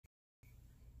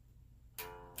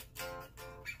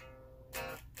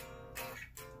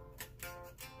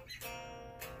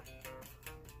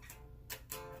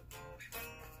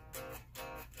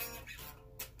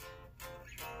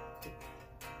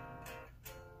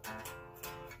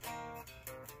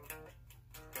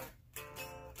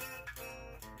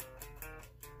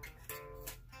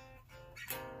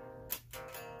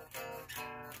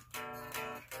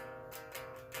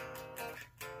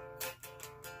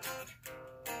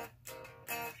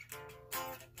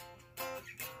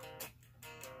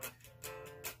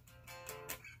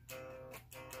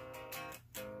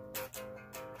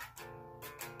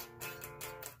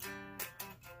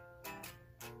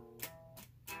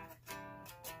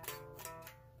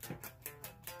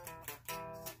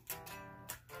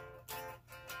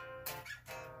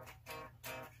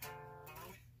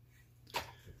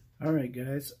All right,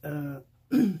 guys.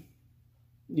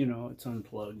 It's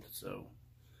unplugged, so.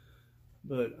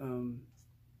 But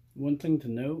one thing to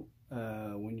note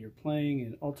when you're playing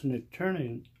in alternate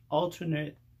tunings,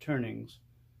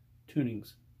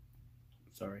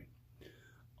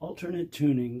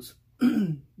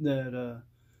 that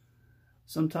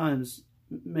sometimes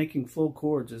making full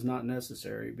chords is not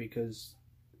necessary, because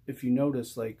if you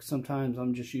notice, like, sometimes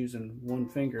I'm just using one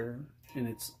finger and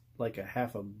it's like a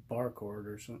half a bar chord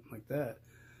or something like that.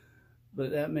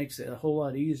 But that makes it a whole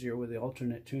lot easier with the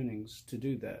alternate tunings to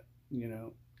do that.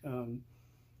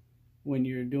 When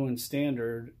you're doing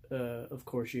standard, of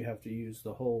course you have to use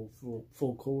the whole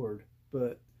full chord.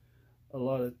 But a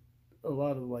lot of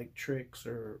like tricks,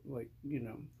 or like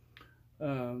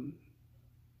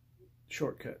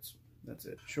shortcuts. That's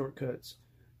it. Shortcuts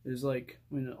is like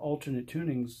when alternate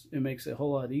tunings, it makes it a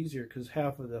whole lot easier because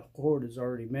half of the chord is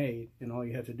already made, and all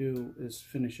you have to do is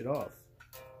finish it off.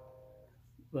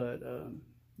 But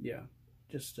yeah,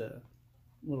 just a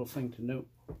little thing to note.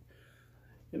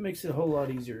 It makes it a whole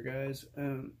lot easier, guys.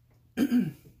 And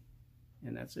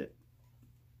that's it.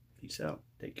 Peace out.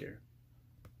 Take care.